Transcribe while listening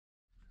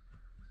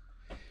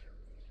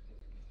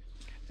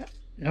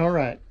All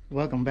right,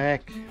 welcome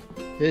back.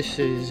 This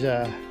is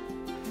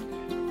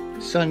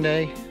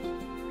Sunday.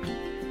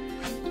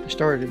 I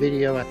started the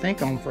video I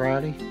think on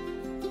Friday.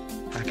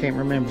 I can't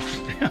remember,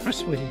 to be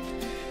honest with you.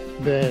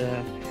 But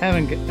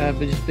I've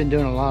just been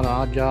doing a lot of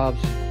odd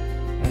jobs.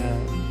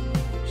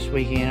 This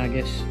weekend, I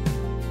guess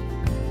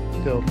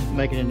they'll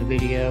make it in the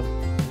video.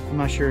 I'm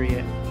not sure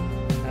yet,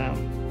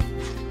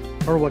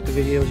 or what the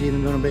video is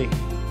even going to be.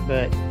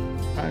 But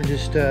I'm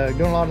just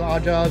doing a lot of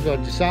odd jobs. I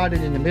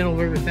decided in the middle of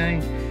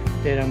everything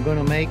that I'm going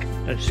to make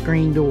a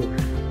screen door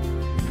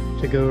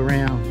to go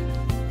around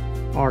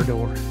our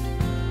door. You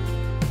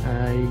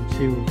can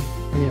see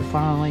we have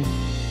finally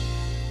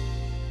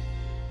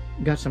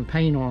got some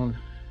paint on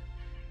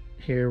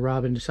here.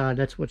 Robin decided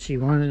that's what she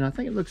wanted, and I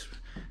think it looks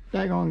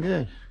daggone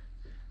good.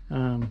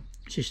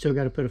 She's still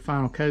got to put a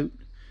final coat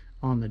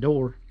on the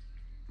door.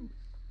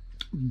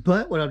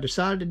 But what I've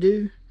decided to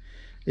do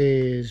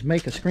is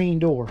make a screen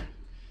door.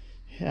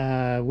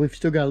 We've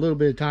still got a little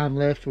bit of time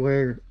left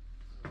where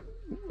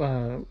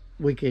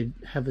we could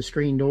have the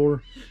screen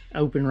door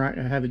open, right,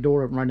 have the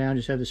door open right now,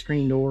 just have the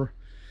screen door.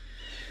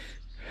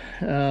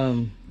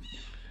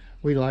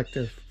 We like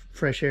the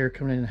fresh air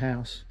coming in the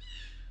house,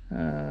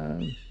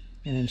 and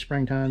in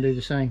springtime do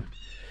the same.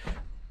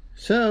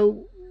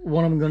 So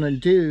what I'm gonna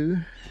do,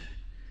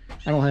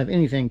 I don't have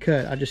anything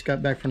cut. I just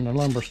got back from the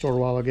lumber store a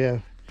while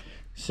ago.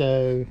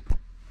 So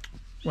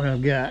what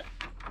I've got,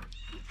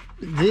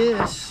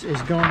 this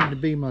is going to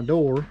be my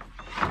door,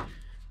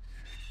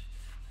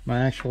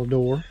 my actual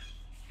door,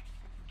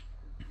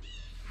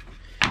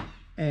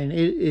 and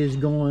it is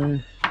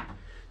going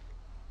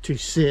to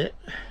sit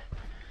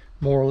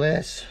more or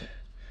less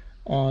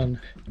on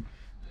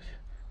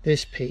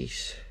this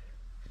piece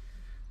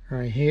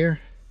right here.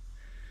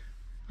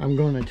 I'm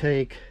going to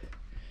take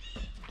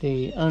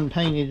the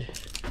unpainted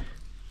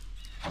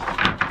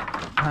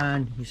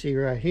pine you see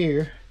right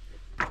here,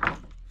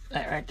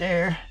 that right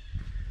there,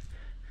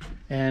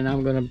 and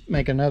I'm going to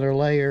make another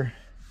layer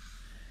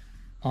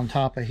on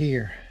top of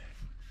here.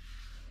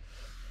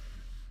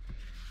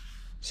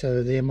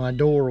 So then my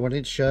door, when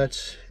it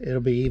shuts,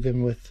 it'll be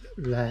even with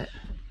that.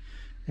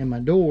 And my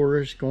door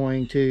is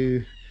going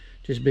to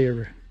just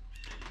be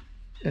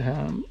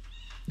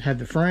have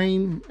the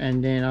frame,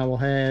 and then I will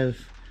have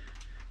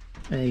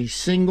a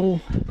single,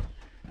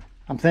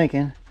 I'm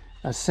thinking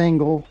a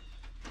single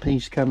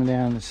piece coming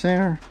down the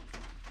center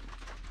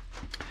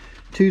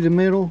to the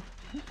middle,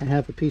 and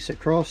have a piece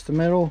across the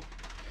middle,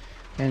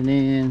 and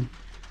then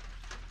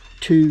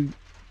two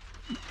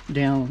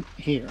down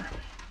here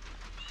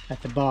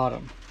at the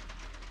bottom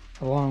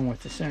along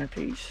with the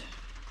centerpiece.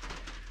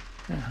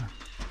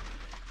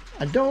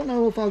 I don't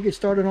know if I'll get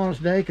started on it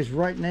today, because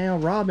right now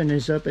Robin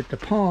is up at the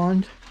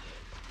pond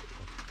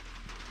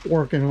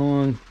working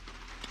on,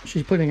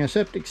 she's putting a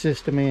septic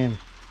system in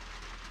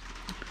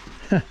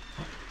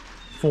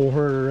for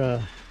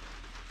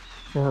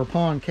her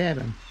pond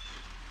cabin.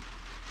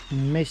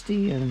 And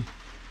Misty and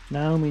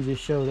Naomi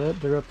just showed up.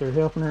 They're up there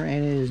helping her,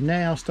 and it is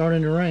now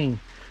starting to rain.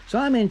 So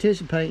I'm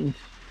anticipating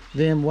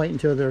them waiting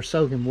until they're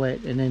soaking wet,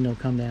 and then they'll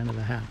come down to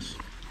the house.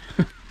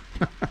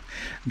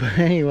 But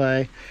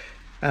anyway,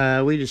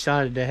 we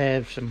decided to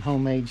have some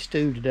homemade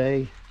stew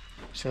today,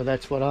 so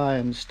that's what I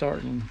am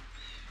starting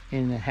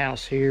in the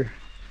house here,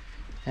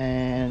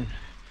 and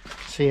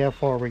see how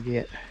far we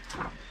get.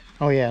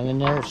 Oh yeah,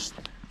 and then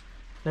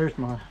there's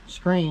my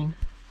screen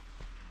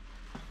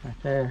right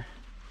there.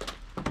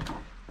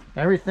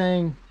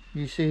 Everything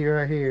you see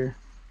right here,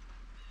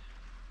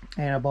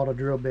 and I bought a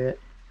drill bit,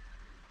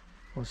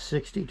 was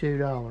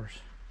 $62.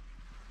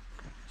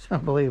 It's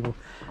unbelievable.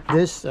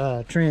 This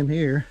trim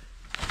here,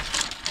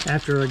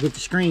 after I get the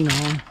screen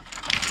on,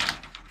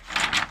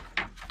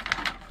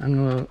 I'm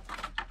gonna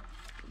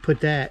put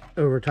that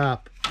over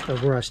top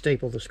of where I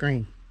staple the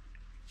screen.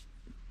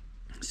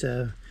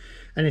 So,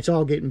 and it's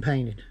all getting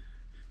painted,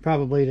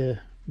 probably the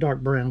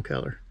dark brown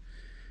color.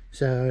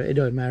 So it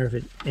doesn't matter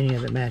if any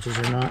of it matches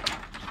or not.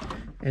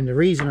 And the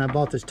reason I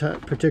bought this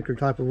particular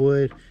type of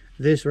wood,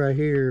 this right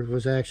here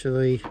was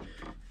actually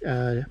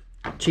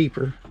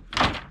cheaper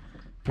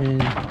than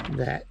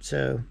that.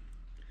 So,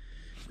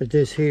 but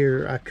this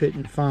here I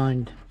couldn't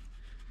find.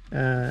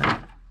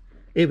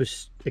 It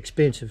was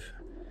expensive,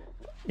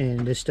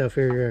 and this stuff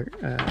here,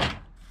 so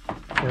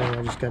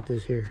I just got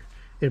this here.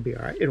 It'll be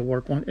all right. It'll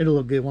work. It'll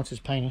look good once it's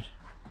painted.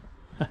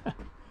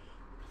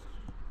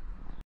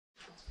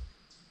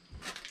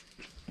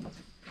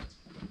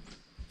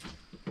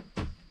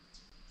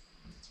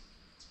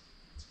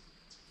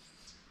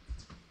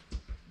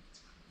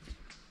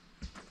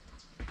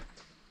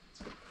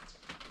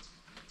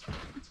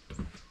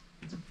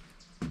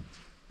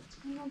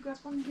 Grab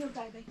one here,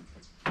 baby.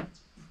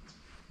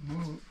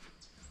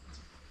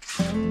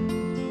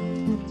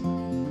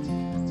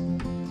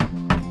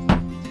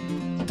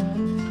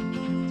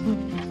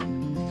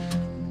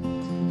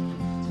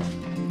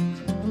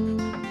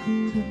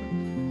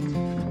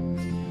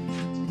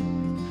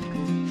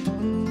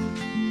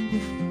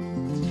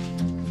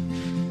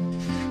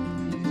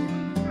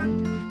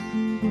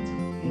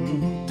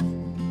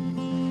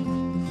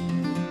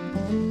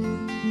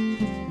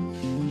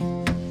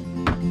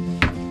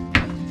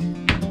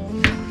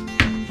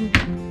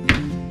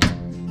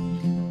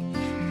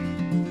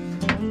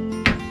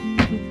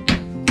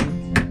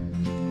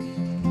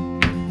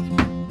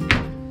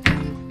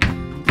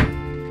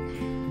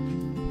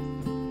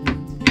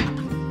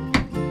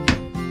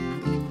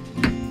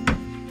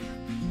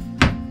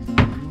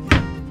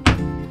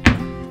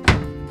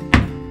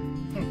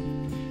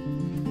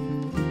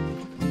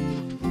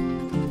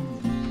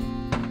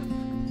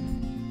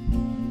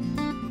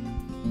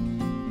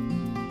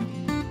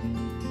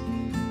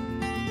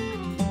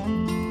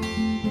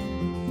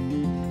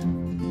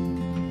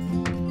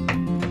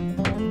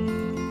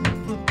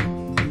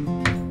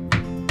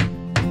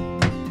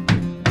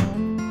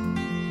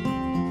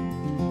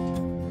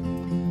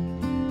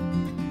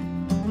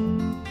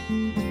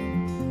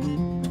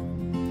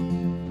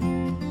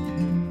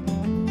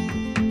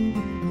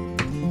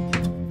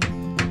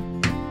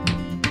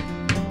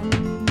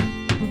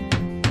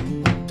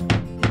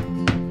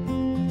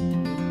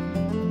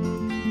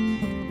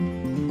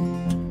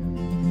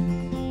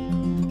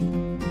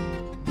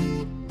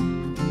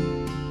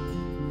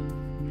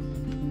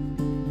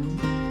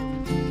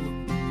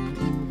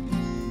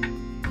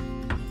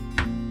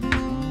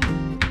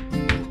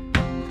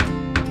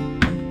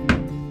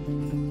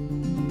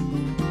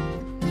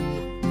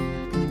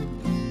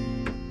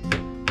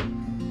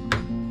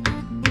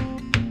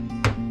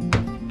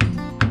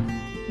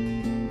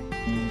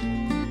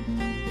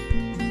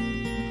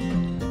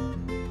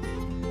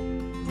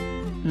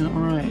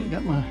 Alright,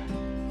 got my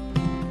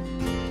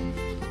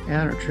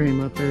outer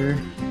trim up there.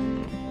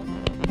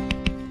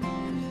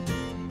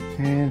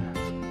 And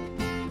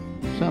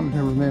something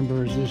to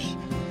remember is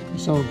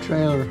this old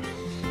trailer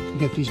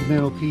got these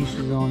metal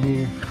pieces on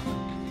here.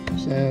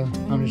 So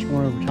I'm just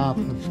going over top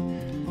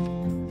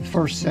of the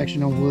first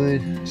section of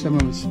wood. Some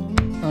of it's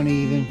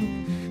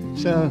uneven.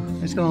 So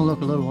it's going to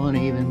look a little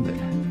uneven, but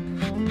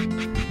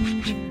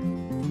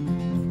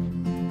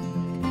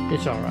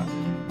it's alright.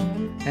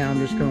 Now I'm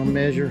just going to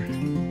measure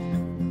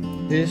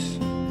this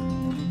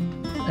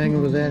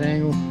angle to that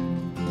angle.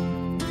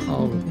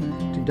 I'll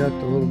deduct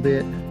a little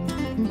bit.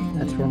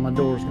 That's where my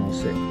door's going to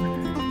sit.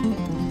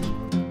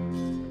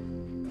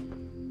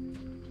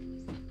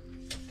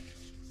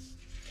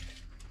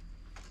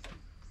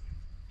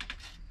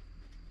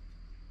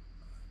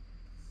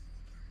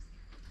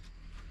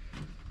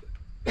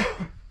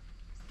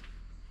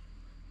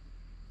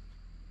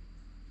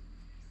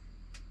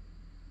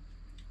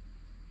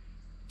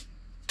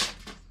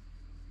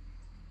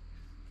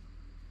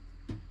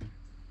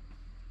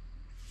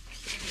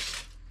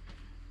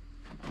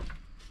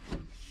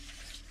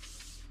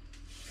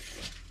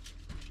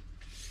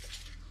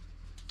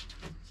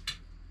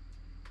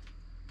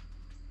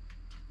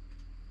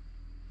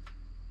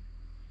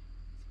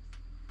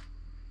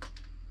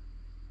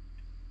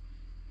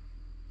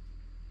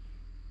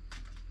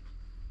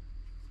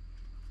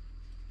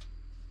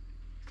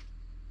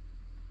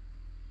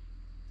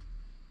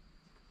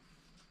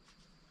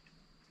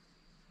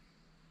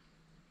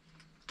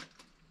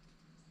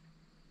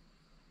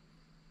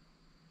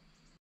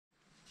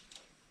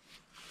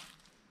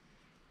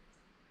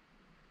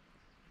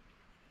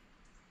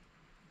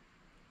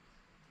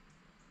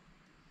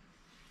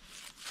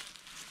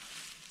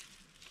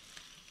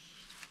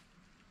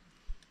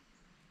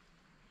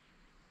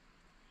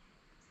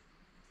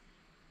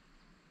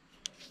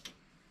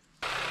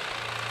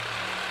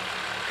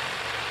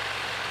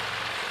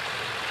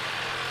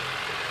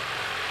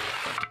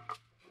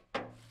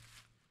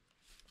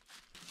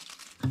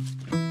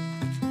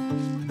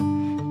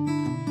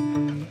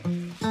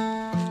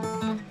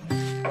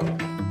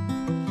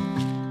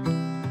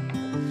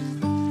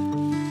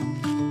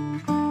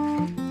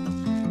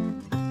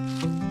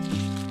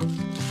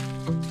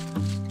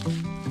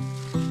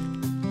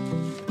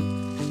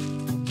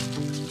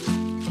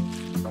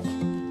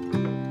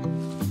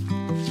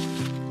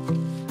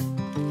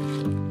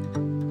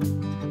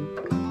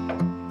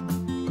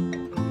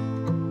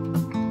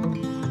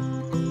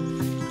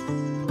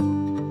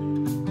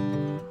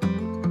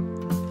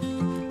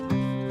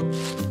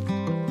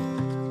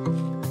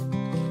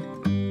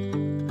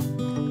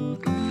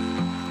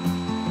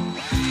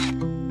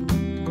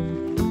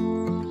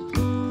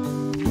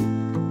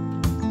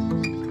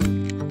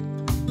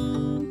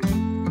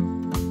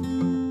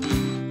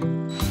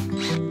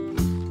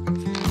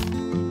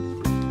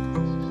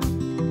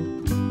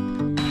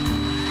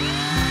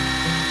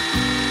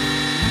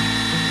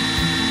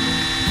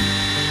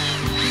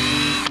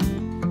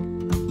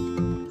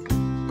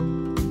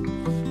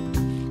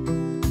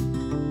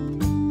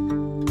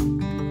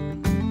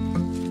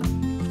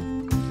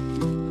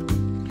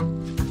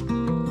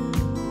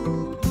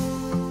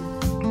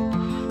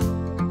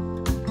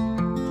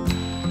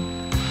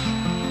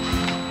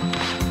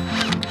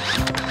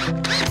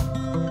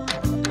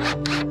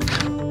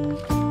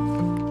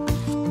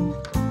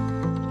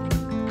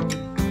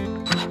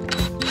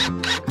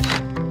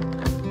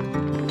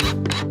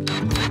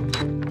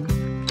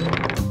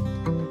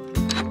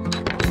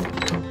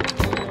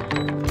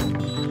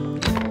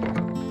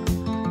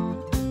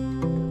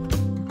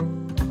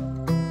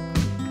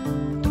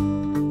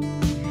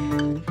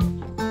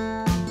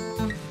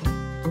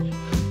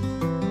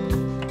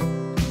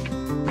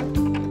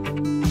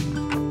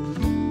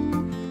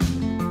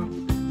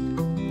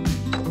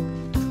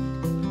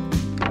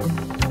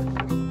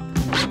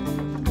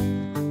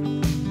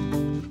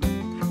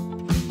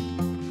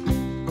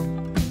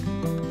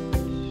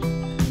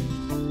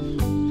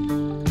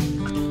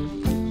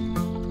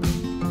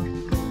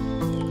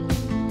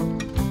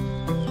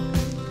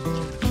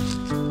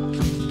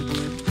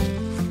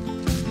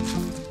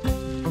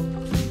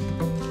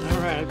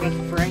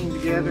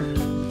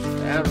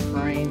 The outer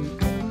frame,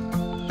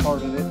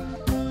 part of it.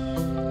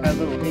 Had a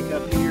little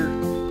hiccup here.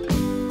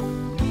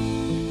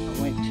 I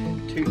went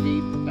too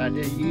deep. I've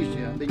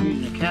been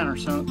using a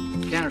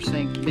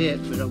countersink bit,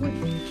 but I went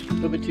a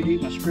little bit too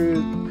deep. I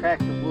screwed,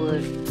 cracked the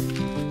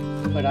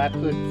wood, but I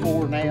put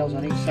 4 nails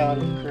on each side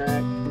of the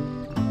crack.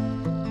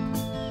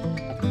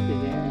 I put it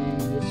in,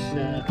 and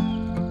I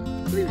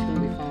believe it's going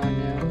to be fine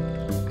now.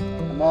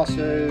 I'm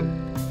also,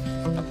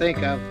 I think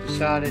I've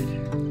decided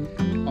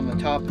on the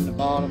top and the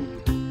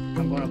bottom,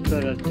 I'm going to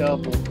put a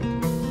double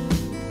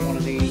one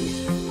of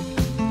these.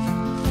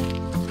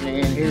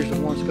 And here's the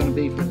one that's going to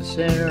be for the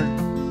center.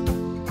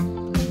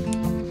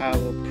 I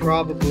will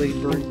probably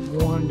bring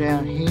one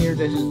down here.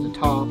 This is the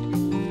top.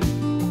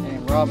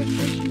 And Robin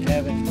mentioned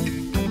having,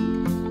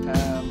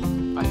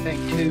 I think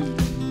 2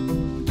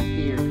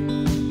 here.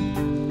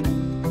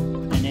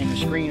 And then the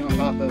screen on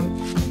top of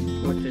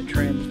it with the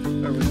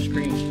trim over the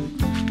screen.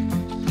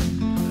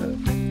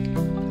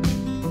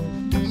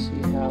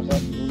 how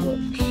that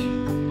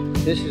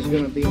looks. This is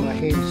going to be my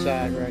head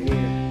side right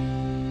here.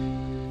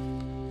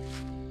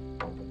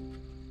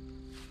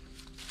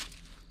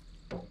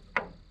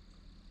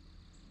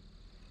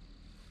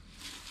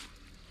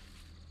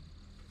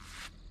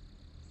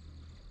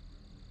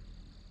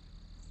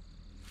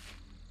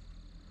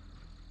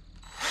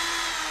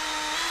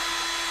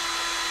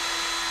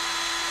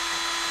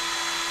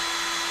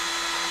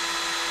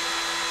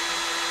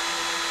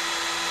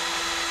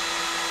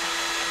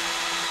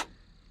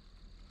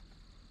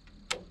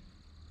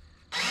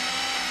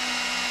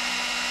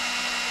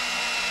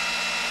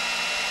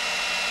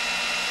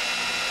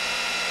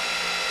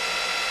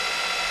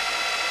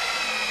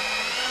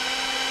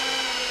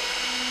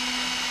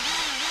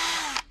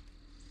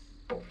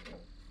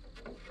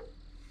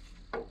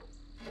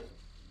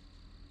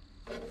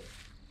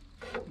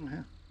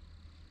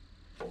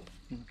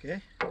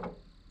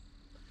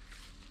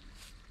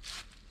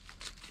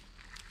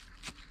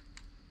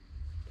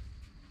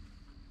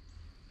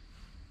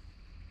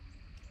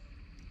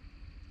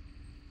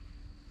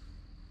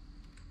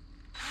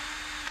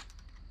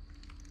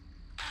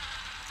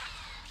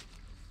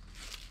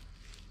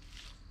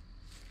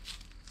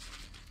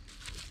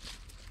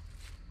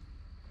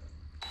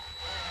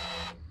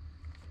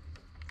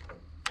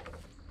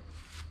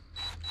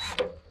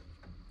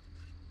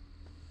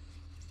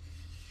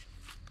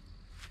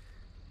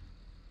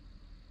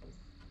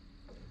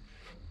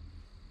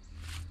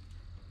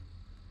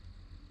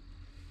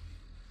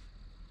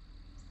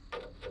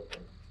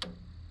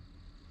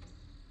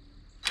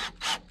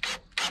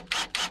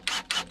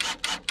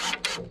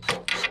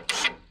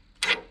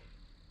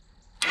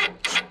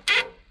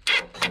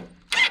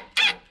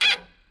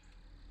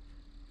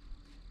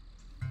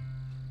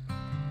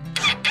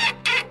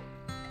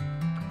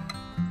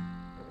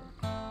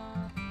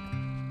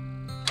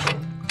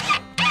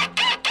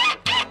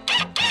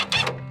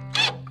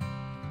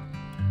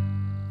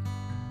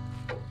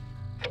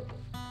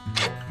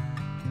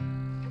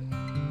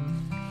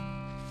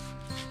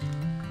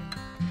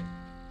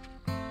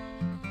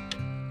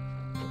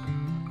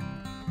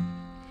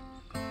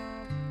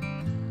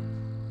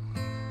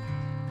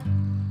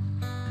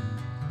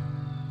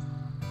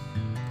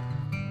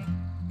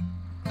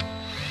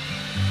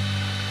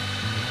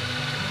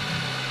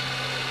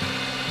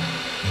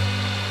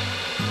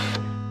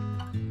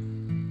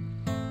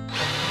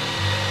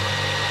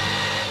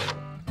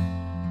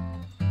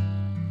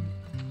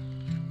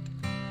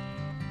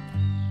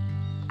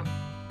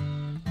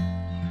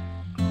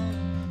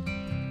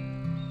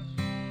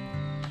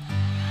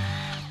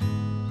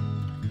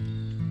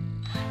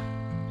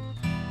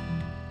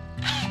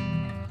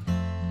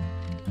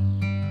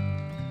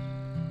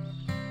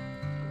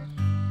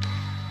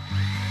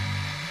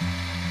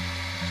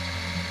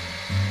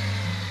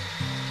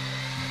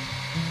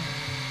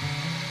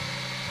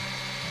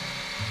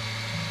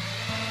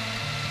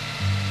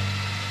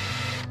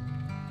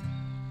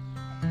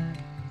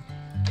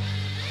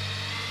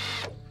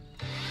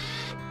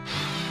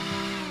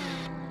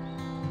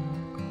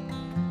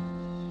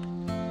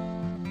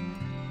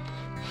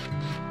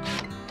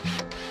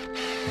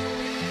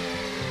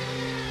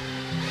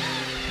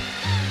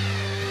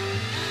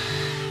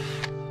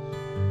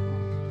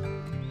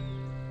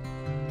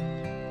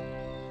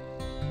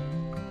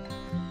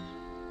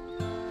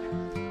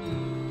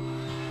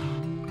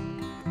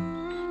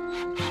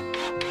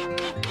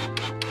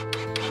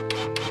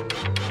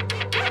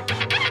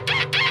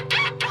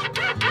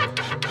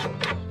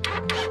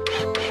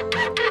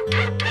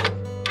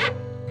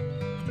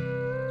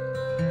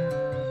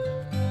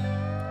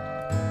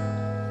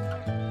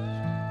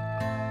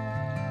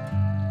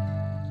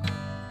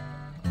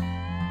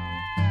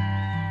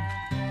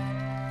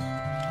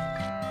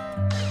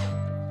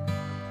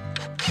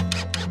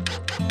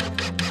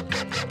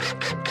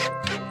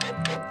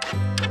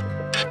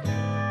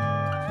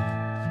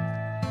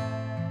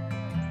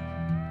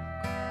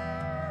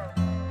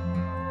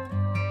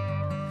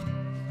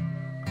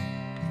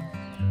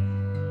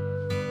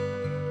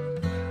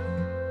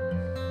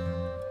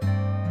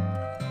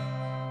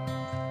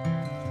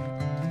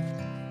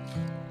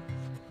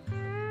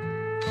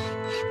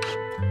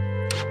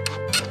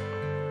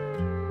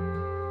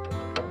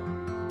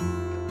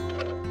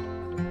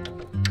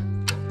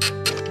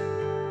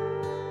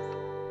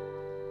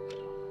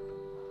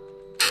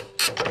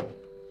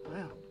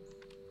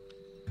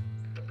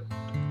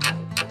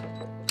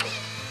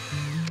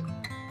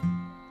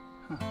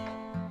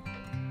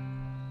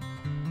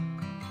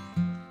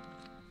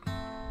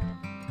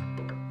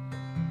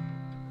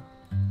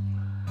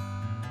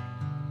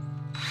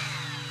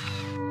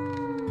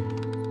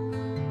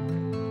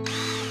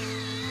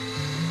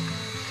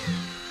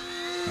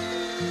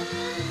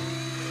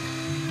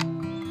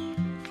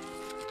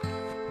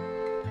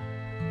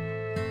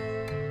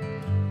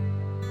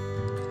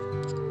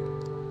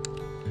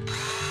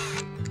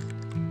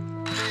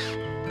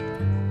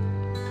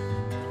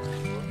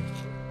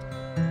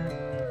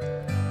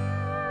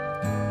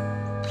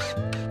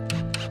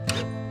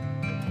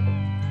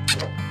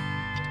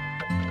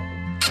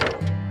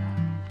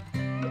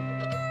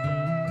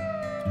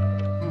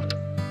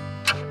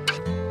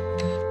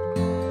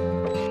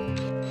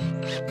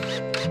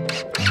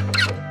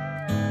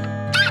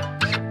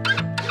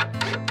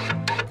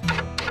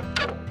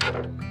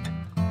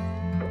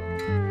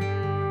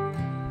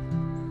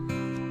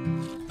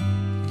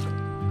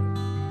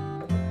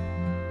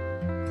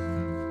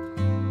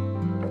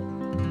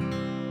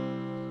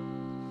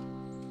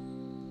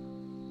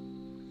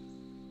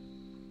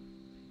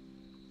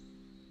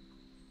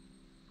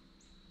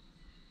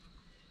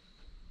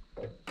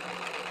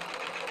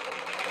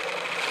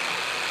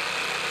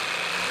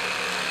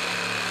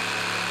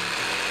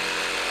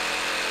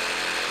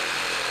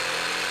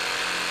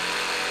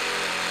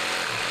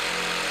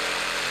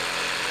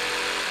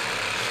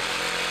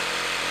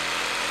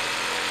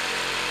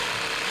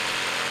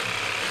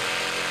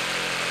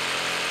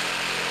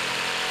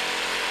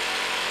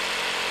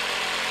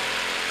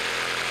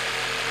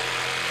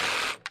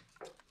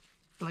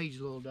 he's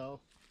a little dog.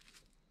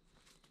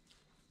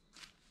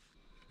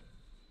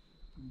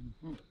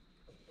 Mm-hmm.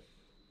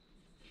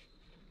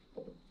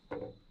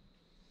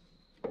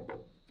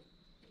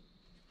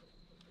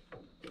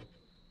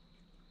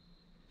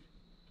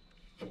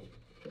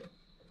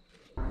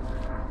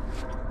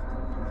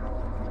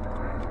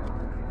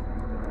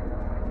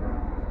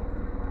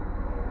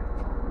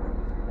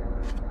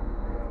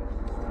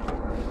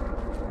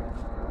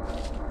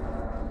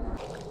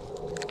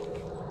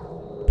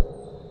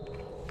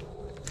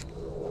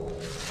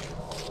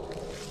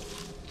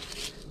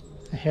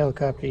 A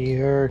helicopter you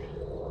heard,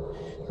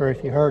 or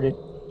if you heard it,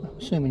 I'm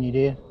assuming you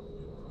did.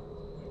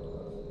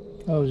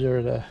 Those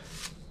are the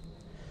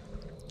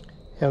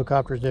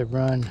helicopters that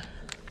run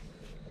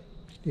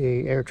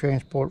the air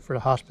transport for the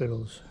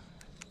hospitals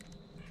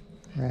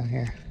around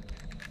here.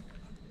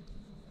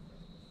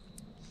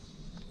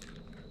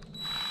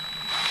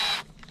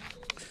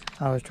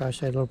 I always try to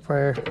say a little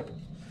prayer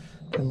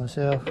to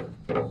myself,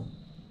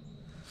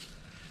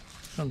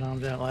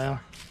 sometimes out loud,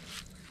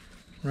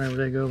 whenever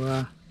they go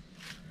by.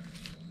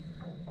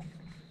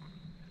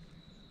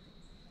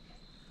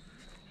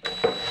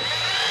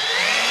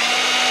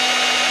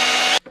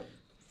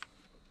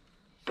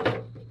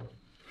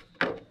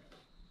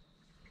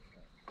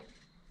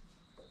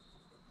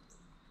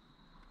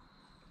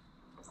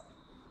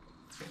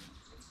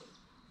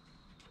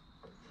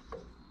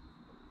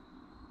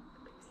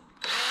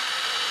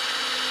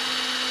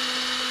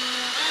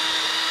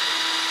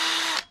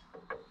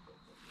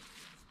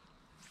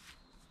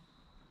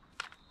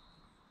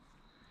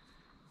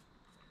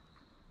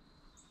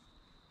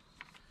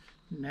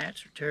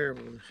 Gnats are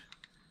terrible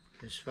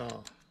this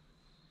fall.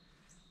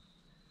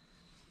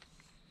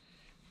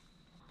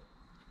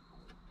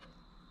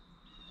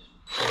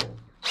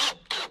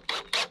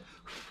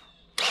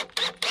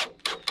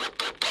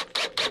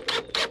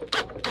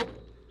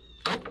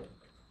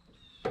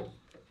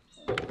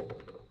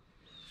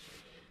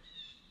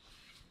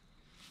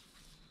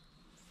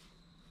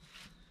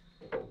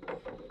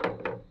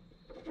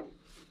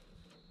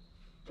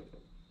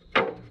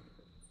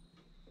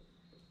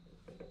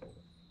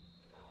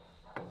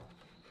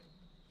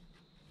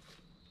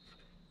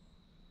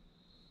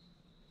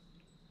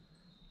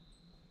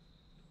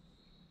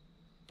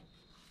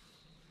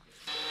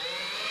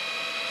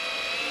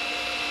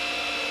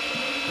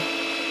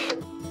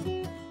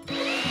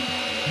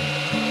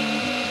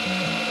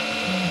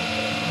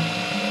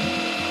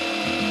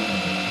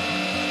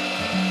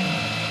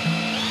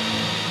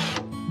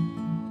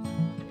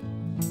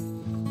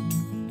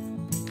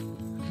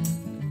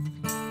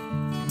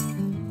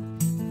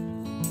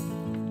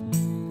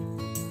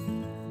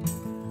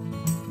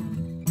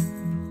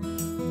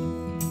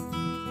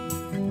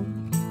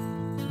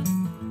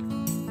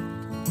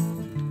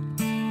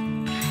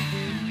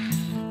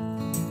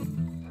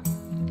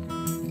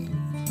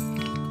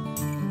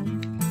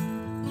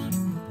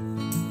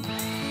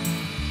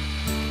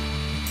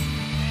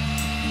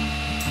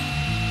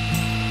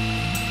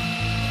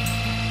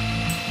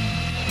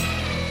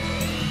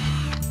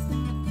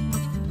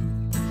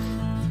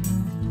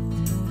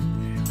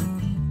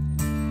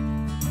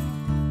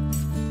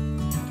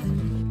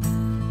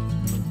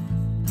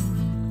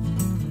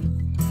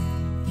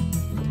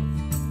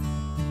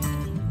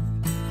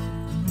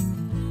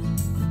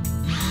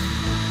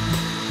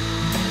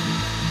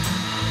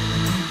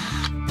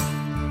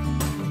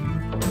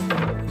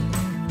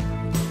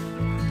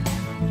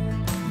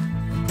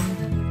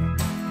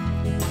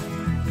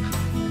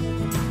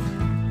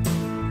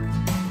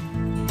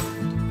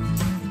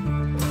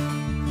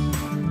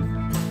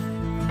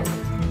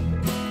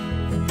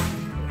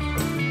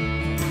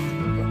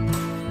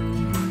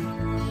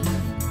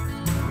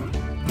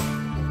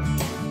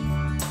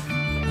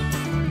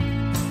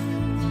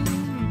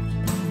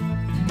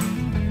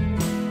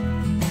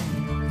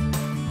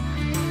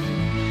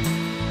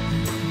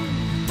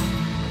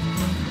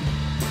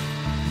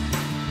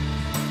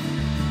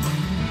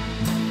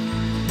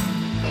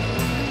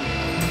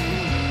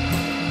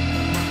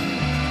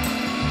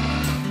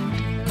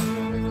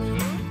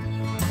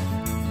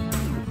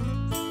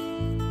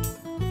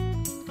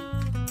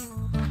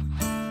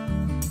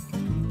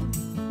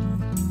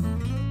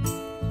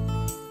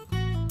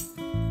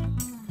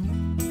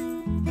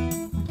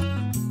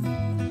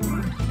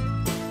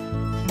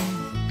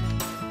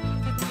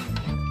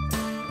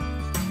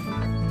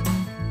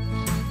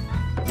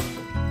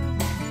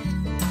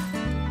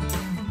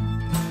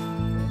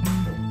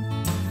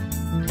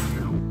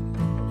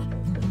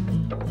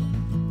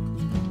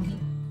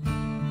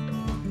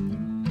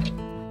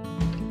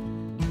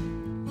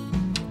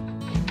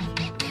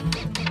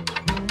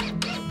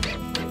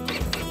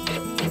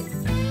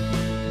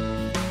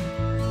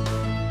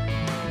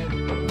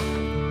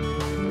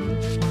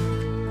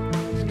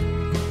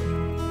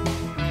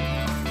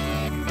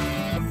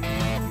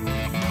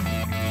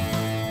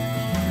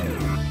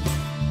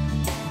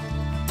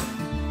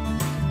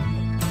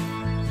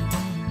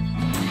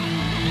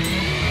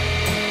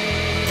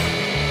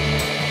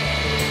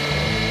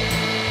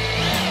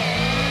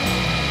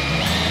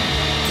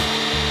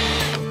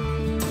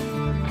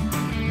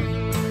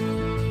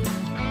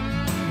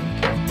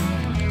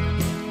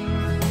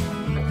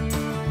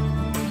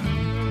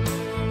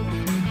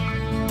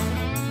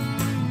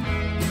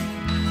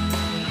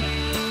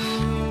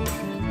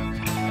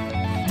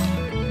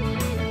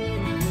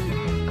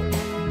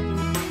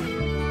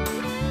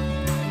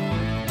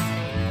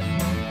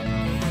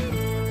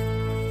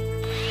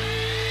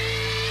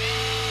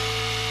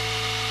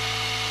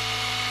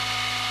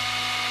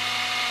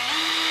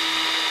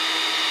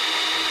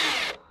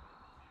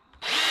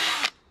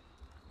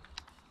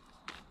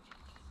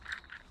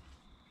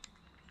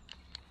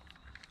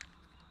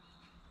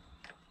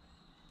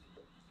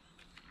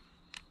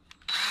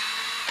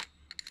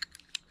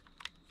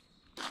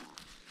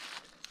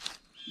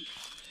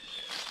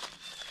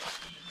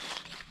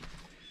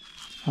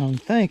 I'm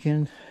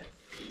thinking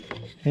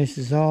this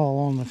is all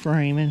on the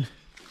framing.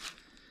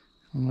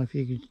 I don't know if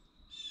you can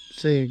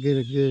see or get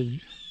a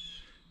good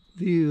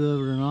view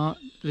of it or not.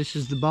 This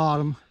is the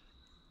bottom.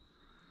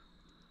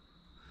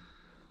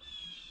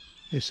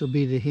 This will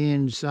be the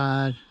hinge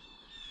side.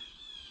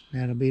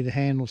 That'll be the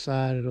handle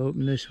side. It'll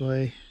open this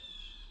way.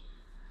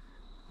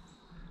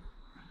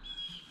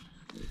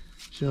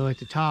 So at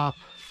the top,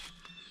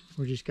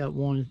 we just got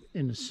one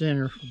in the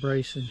center for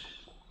bracing.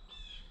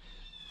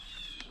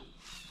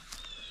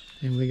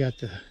 And we got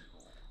the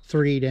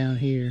 3 down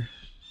here.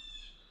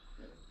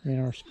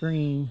 And our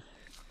screen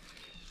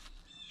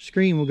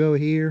will go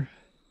here.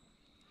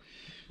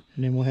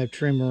 And then we'll have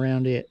trim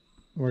around it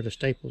where the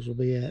staples will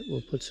be at.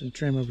 We'll put some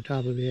trim over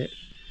top of it.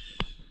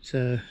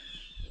 So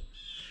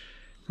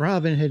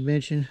Robin had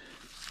mentioned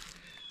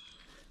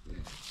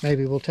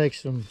maybe we'll take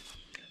some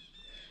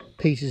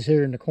pieces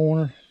here in the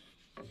corner.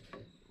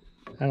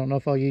 I don't know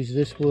if I'll use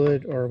this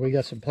wood or we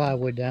got some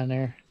plywood down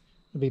there.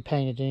 It'll be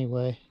painted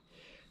anyway.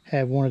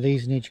 Have one of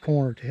these in each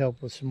corner to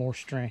help with some more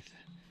strength.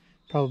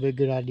 Probably a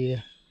good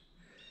idea.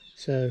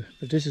 So,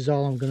 but this is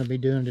all I'm going to be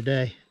doing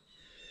today.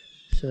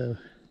 So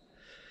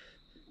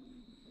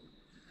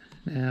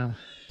now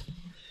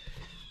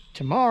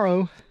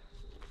tomorrow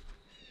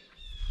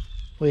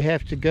we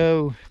have to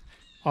go,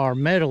 our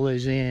metal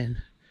is in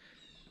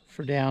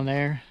for down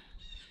there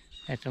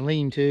at the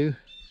lean-to.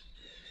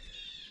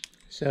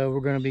 So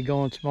we're going to be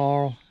going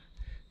tomorrow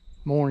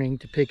morning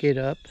to pick it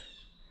up.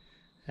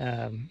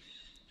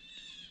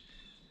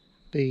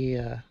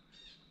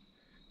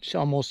 It's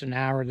almost an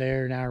hour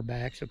there, an hour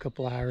back, so a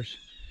couple hours.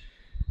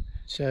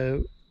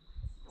 So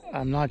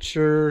I'm not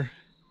sure.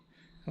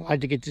 I'd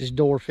like to get this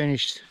door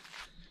finished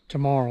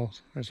tomorrow.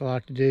 That's what I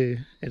like to do.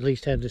 At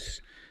least have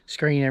this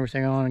screen and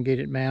everything on and get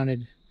it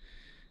mounted.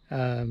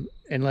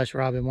 Unless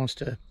Robin wants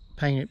to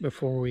paint it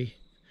before we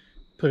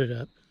put it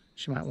up.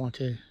 She might want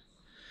to.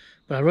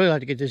 But I'd really like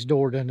to get this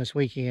door done this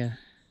weekend.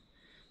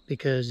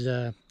 Because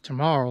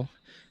tomorrow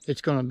it's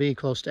going to be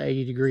close to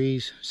 80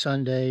 degrees.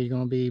 Sunday is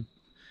going to be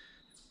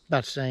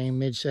about the same,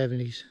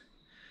 mid-70s.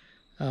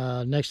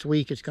 Next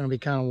week it's going to be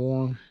kind of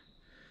warm.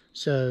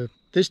 So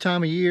this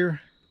time of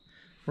year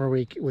where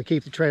we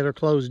keep the trailer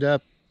closed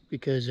up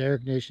because air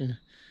conditioning,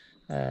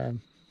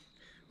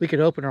 we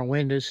could open our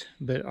windows,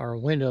 but our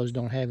windows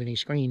don't have any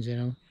screens in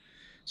them.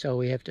 So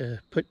we have to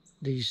put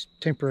these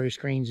temporary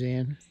screens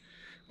in.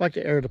 I like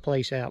to air the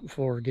place out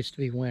before it gets to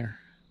be winter.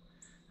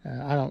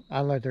 I'd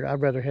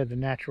rather have the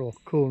natural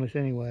coolness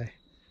anyway.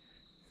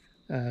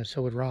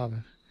 So would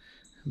Robin.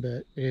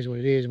 But it is what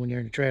it is when you're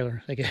in the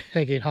trailer. They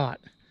get hot.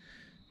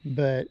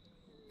 But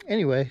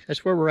anyway,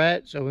 that's where we're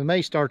at. So I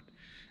may start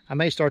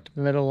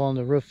the middle on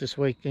the roof this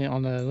week,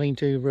 on the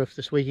lean-to roof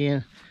this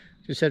weekend.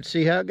 Just have to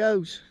see how it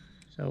goes.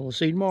 So we'll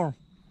see you tomorrow.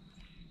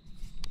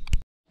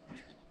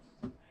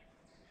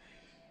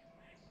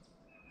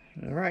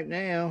 Right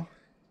now,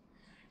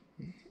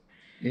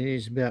 it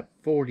is about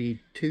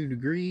 42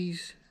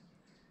 degrees.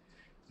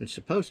 It's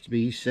supposed to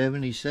be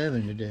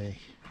 77 today.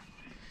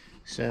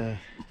 So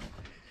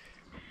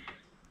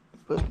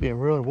supposed to be a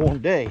really warm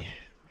day.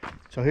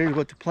 So here's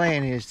what the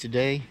plan is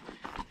today.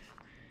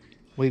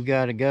 We've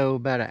got to go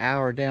about an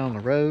hour down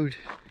the road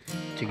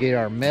to get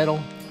our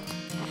metal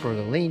for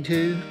the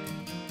lean-to,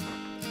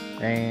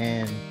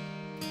 and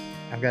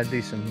I've got to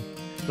do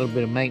a little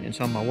bit of maintenance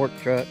on my work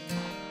truck.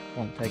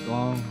 Won't take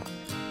long.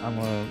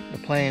 The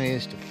plan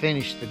is to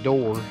finish the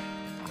door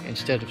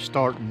instead of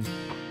starting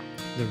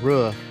the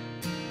roof.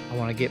 I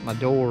want to get my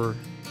door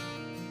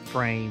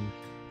frame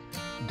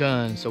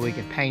done so we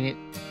can paint it.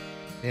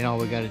 Then all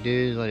we got to do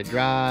is let it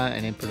dry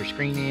and then put a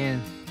screen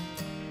in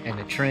and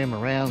the trim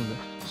around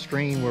the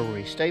screen where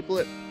we staple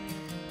it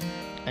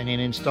and then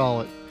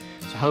install it.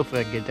 So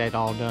hopefully I can get that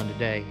all done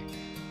today.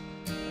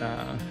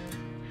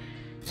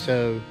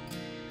 So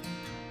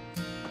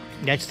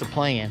that's the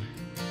plan.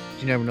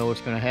 You never know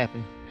what's going to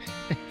happen.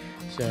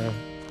 So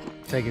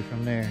take it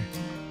from there.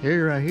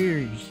 Here, right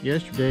here,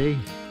 yesterday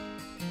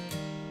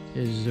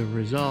is the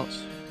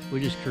results. We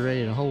just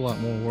created a whole lot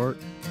more work.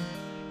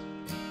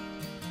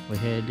 We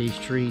had these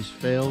trees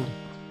felled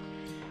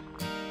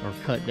or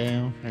cut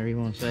down, however you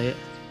want to say it,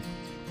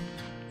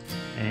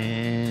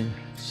 and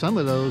some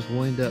of those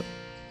will end up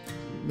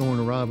going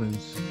to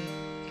Robin's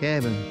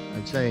cabin.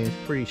 I'd say it's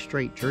a pretty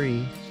straight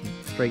tree, some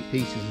straight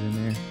pieces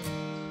in there.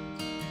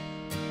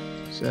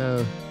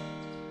 So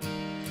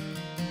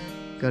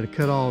got to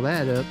cut all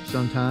that up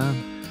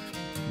sometime,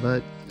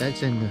 but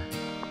that's in the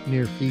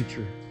near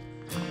future.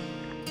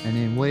 And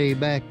then way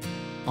back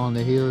on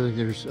the hill,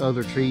 there's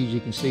other trees you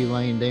can see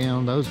laying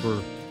down. Those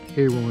were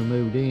here when we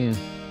moved in,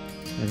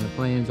 and the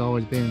plan's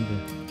always been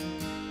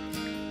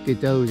to get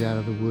those out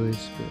of the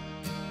woods,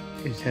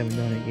 but just haven't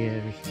done it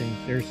yet.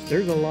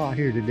 There's a lot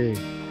here to do,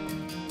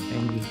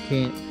 and you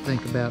can't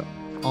think about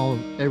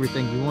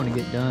everything you want to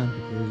get done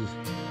because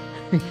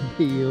it can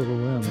be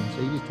overwhelming.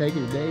 So you just take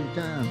it a day at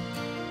a time.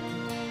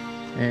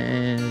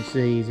 And let's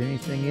see, is there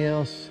anything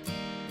else?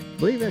 I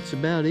believe that's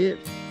about it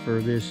for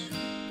this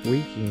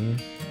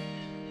weekend.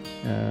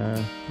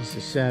 This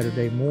is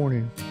Saturday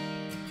morning.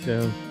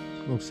 So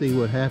we'll see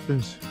what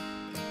happens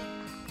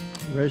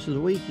the rest of the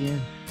weekend.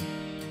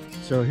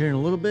 So here in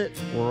a little bit,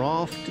 we're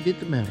off to get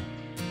the metal.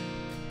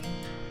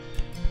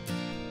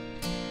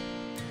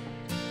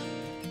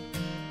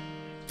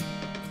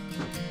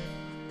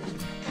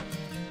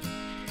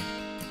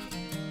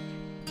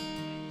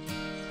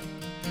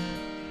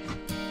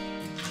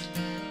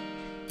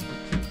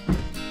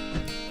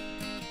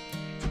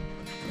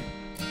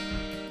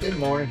 Good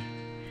morning.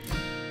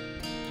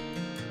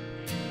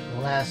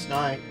 Well, last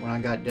night when I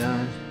got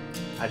done,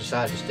 I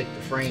decided to stick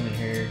the frame in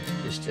here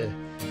just to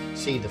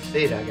see the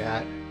fit I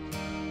got.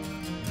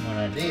 And when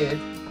I did,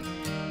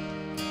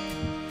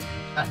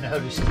 I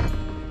noticed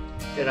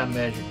that I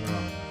measured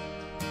wrong.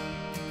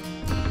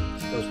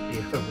 It's supposed to be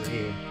over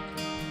here.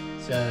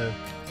 So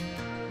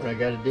what I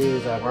got to do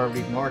is I've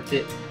already marked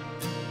it.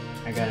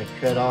 I got to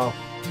cut off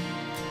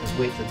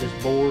the width of this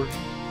board.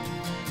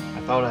 I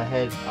thought I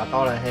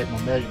had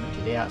my measurement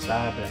to the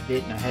outside, but I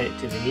didn't. I had it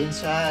to the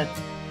inside.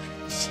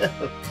 So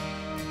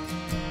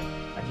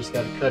I just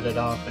got to cut it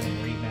off and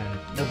then remount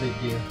it. No big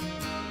deal.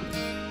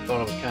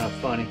 Thought it was kind of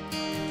funny.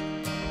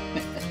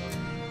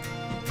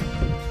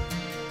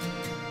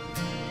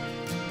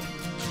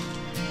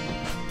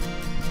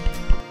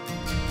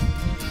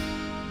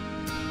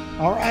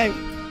 All right,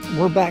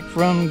 we're back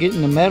from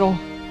getting the metal.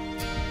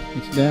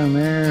 It's down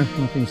there. I don't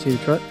know if you can see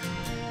the truck.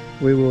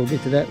 We will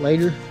get to that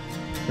later.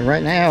 But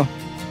right now,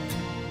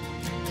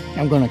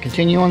 I'm going to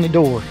continue on the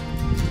door.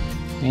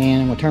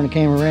 And I'm going to turn the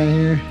camera around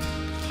here.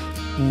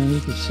 And you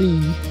can see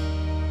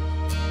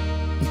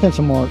the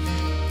pencil mark.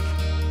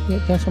 Yeah,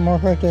 pencil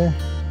mark right there.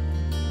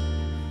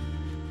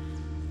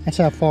 That's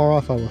how far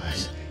off I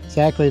was.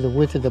 Exactly the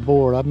width of the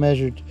board. I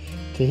measured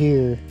to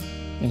here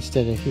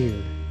instead of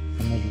here.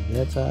 I measured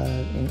that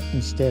side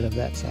instead of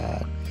that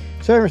side.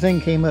 So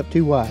everything came up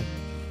too wide.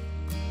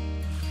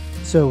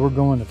 So we're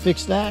going to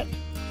fix that.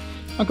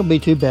 Not gonna be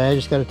too bad.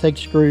 Just got to take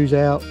the screws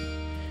out.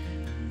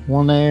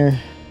 One there,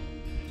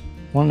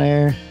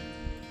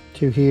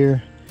 two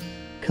here.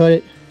 Cut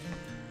it,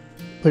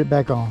 put it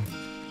back on.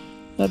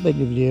 Not big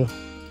of a deal.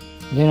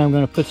 And then I'm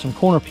going to put some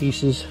corner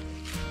pieces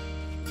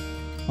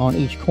on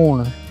each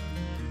corner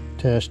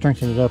to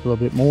strengthen it up a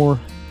little bit more.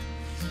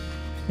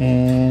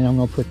 And I'm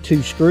going to put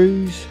 2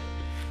 screws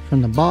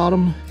from the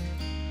bottom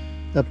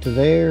up to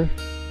there,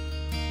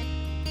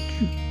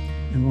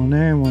 and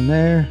one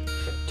there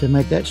to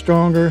make that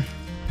stronger.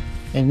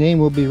 And then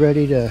we'll be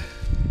ready to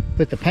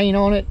put the paint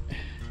on it.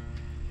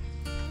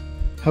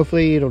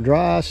 Hopefully it'll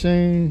dry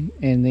soon,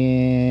 and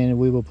then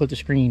we will put the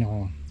screen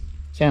on.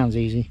 Sounds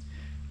easy.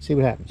 See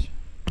what happens.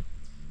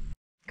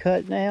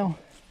 Cut now,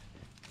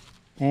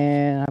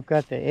 and I've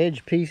got the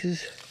edge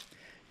pieces.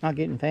 Not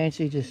getting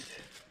fancy, just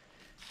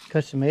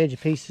cut some edge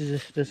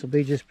pieces. This will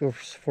be just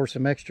for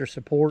some extra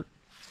support.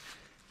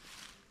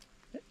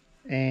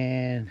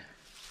 And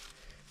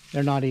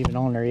they're not even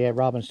on there yet.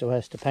 Robin still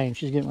has to paint.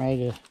 She's getting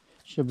ready to,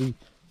 she'll be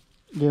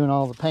doing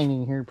all the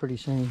painting here pretty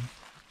soon.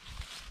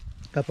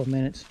 A couple of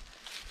minutes.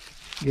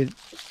 We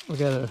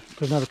gotta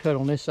put another cut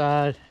on this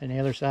side, and the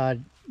other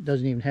side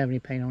doesn't even have any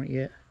paint on it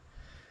yet.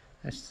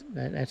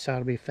 That side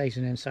will be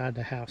facing inside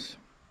the house.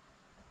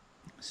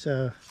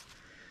 So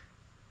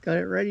got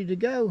it ready to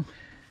go.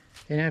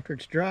 And after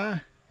it's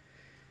dry,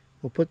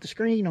 we'll put the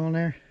screen on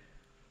there.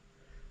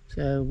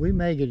 So we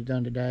may get it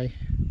done today.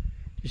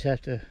 Just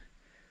have to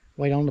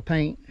wait on the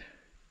paint.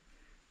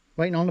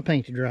 Waiting on the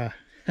paint to dry.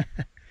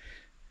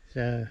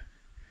 So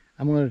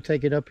I'm going to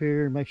take it up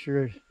here and make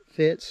sure it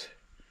fits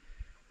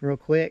real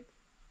quick.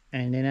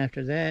 And then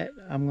after that,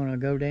 I'm going to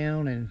go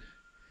down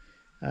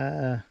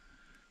and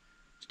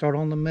start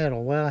on the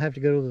metal. Well, I have to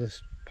go to the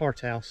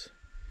parts house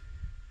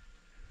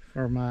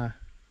for my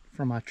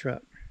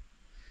truck.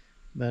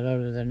 But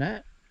other than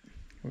that,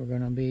 we're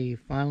going to be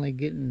finally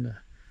getting the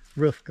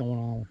roof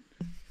going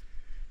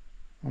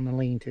on the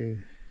lean-to.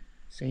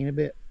 See you in a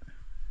bit.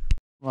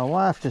 My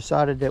wife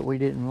decided that we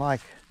didn't like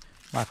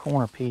my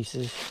corner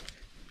pieces.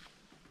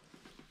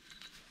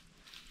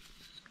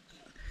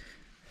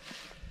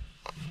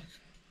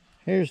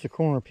 Here's the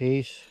corner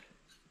piece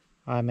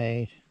I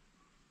made.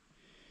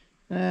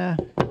 Now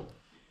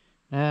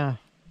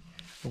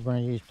we're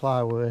going to use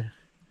plywood,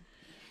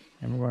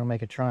 and we're going to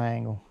make a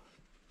triangle.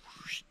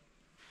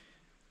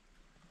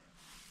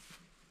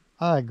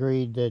 I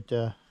agreed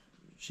that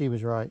she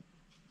was right.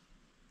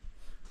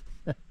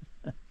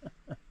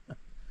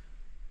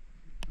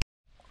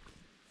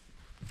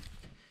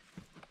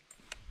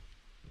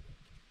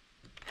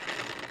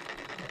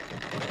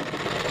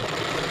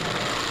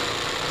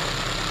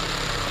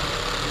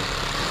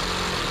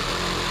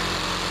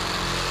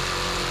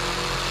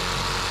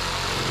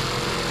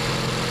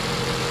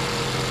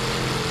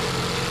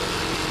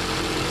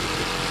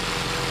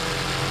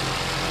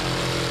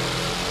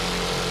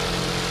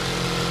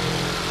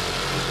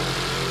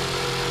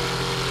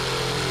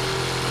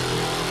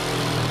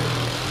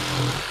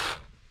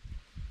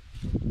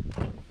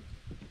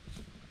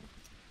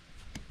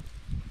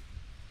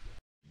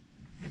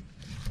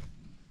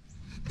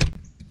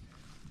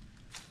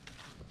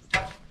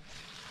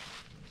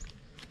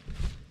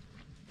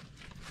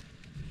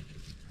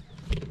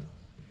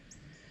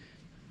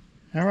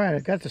 All right,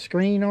 I've got the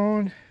screen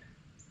on.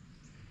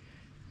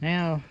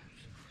 Now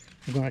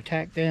I'm going to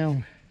tack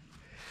down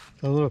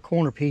the little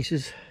corner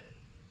pieces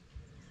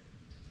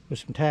with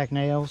some tack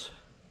nails.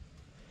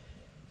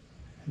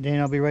 Then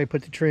I'll be ready to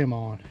put the trim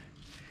on.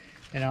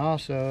 And I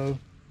also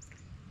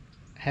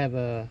have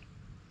a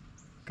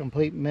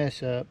complete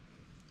mess up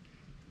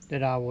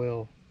that I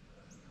will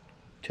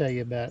tell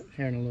you about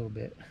here in a little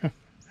bit.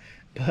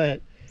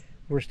 But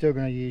we're still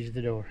going to use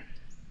the door.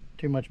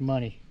 Too much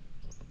money.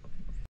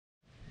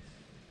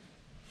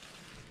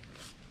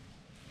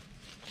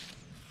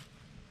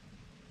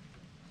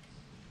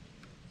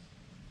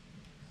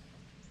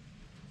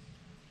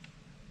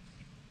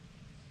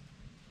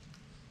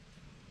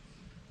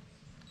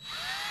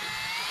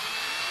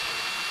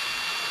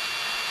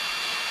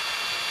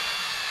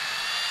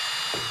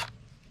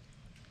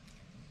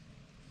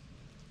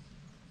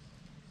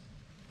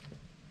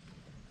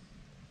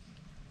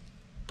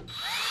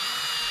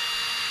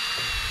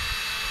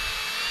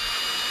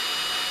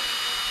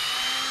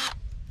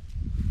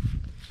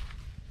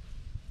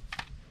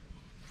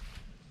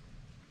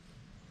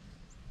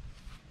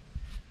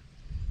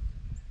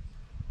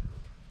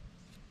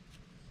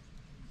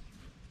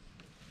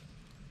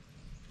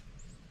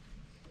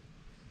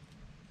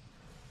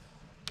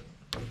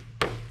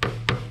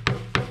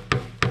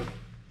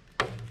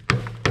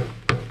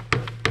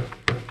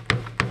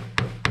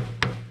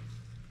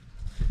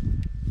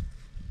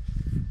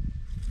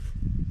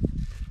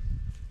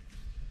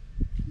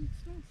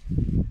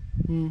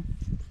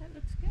 That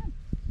looks good.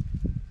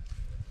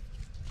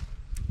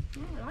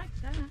 Oh, I like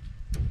that.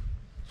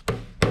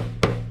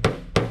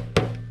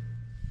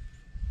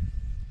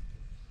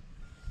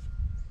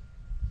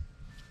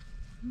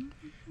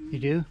 You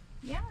do?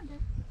 Yeah, I do.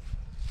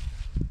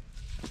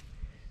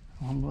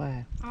 Oh, I'm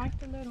glad. I like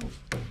the little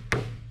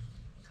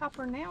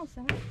copper nails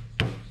in it.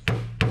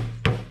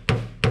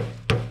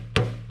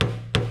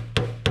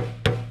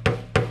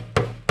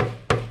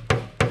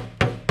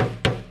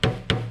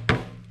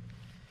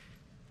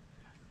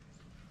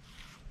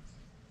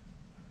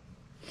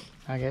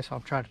 I guess I'll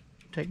try to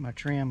take my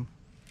trim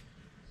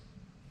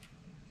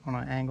on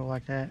an angle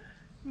like that.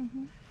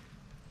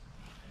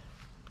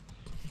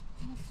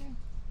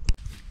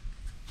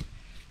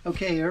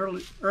 Okay,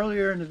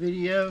 earlier in the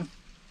video,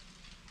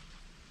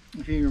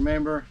 if you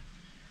remember,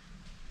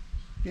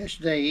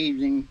 yesterday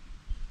evening,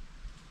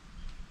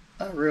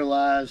 I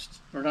realized,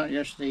 or not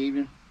yesterday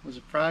evening, was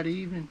it Friday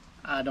evening?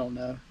 I don't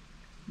know.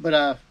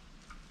 But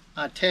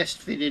I test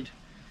fitted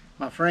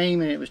my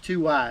frame and it was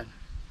too wide.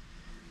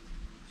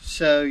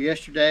 So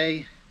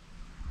yesterday,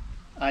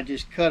 I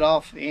just cut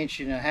off 1.5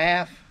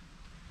 inches,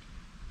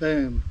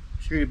 boom,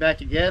 screwed it back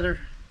together,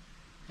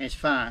 and it's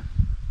fine.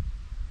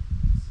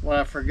 What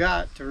I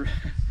forgot to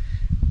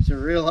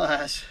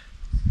realize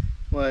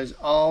was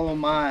all of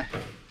my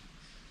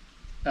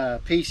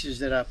pieces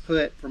that I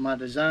put for my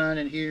design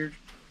in here,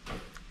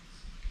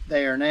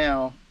 they are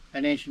now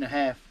 1.5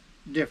 inches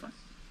different.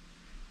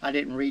 I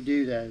didn't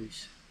redo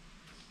those,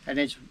 and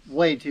it's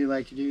way too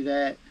late to do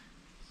that.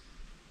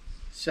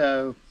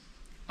 So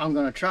I'm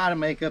going to try to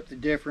make up the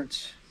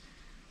difference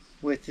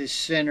with this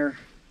center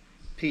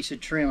piece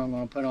of trim I'm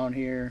going to put on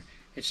here.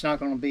 It's not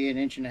going to be 1.5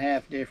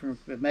 inches different,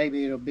 but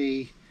maybe it'll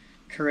be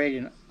create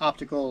an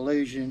optical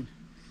illusion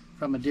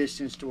from a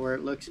distance to where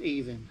it looks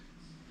even,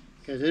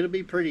 because it'll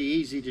be pretty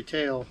easy to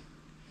tell.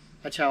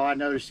 That's how I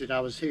noticed it. I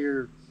was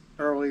here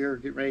earlier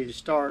getting ready to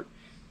start,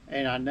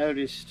 and I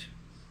noticed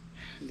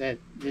that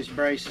this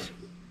brace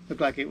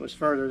looked like it was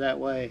further that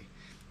way.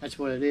 That's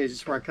what it is.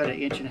 It's where I cut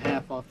 1.5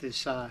 inches off this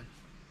side.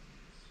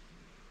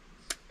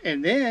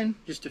 And then,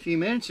 just a few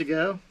minutes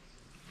ago,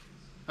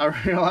 I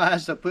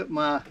realized I put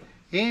my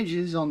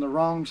hinges on the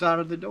wrong side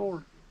of the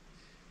door.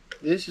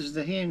 This is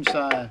the hinge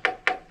side.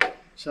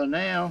 So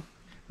now,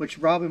 which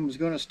Robin was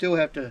going to still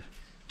have to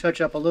touch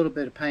up a little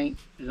bit of paint,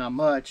 but not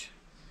much.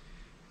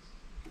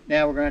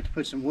 Now we're going to have to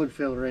put some wood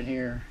filler in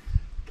here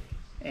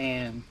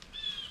and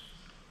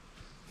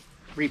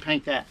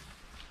repaint that.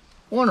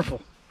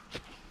 Wonderful.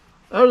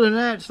 Other than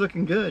that, it's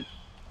looking good.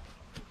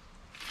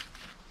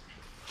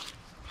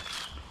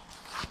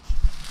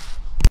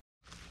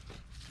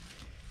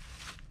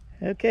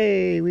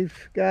 Okay,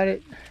 we've got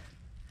it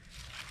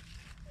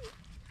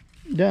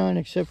done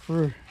except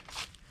for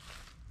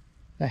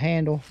the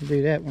handle. I'll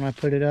do that when I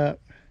put it up.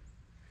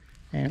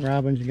 And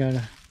Robin's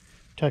gonna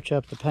touch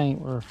up the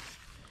paint where it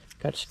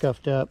got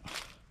scuffed up.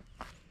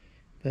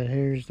 But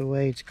here's the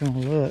way it's gonna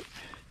look.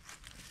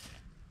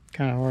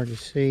 Kind of hard to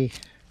see.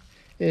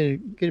 It'll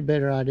get a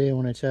better idea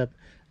when it's up.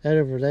 That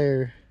over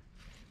there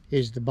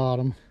is the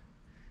bottom.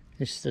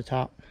 This is the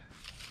top.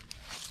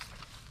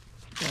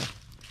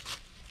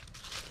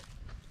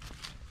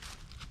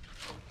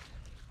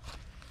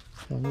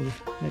 So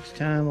next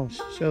time I'll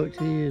show it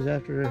to you is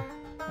after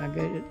I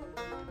get it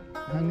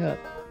hung up.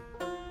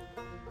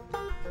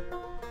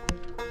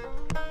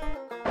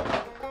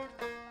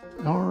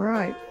 All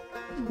right,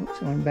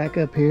 so I'm back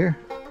up here.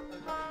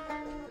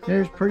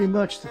 There's pretty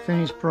much the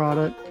finished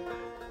product.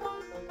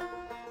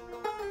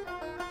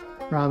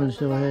 Robin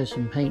still has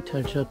some paint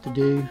touch up to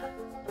do,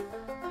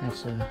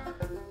 That's a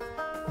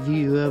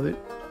view of it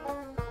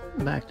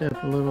backed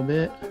up a little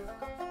bit.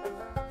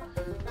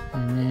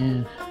 And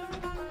then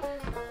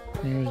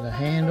there's the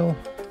handle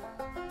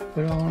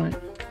put on it.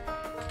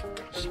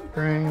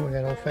 Spring, we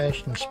got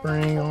old-fashioned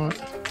spring on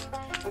it.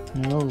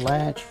 And a little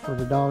latch for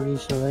the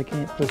doggies so they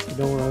can't push the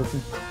door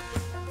open.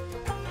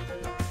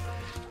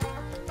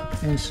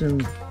 And some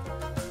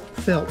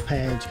felt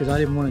pads because I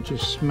didn't want it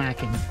just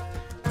smacking.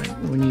 Like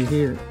when you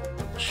hear it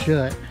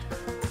shut,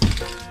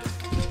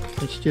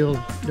 it still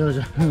does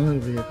a little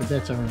bit, but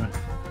that's alright.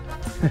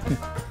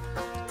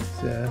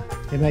 So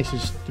it makes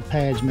the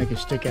pads make it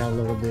stick out a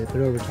little bit,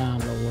 but over time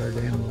they'll wear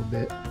down a little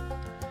bit.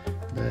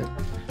 But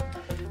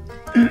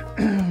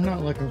I'm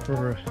not looking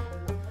for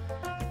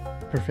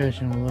a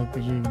professional look,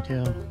 as you can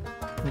tell.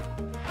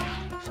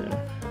 So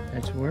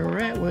that's where we're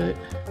at with it.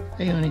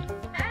 Hey, honey.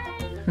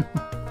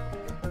 Hi.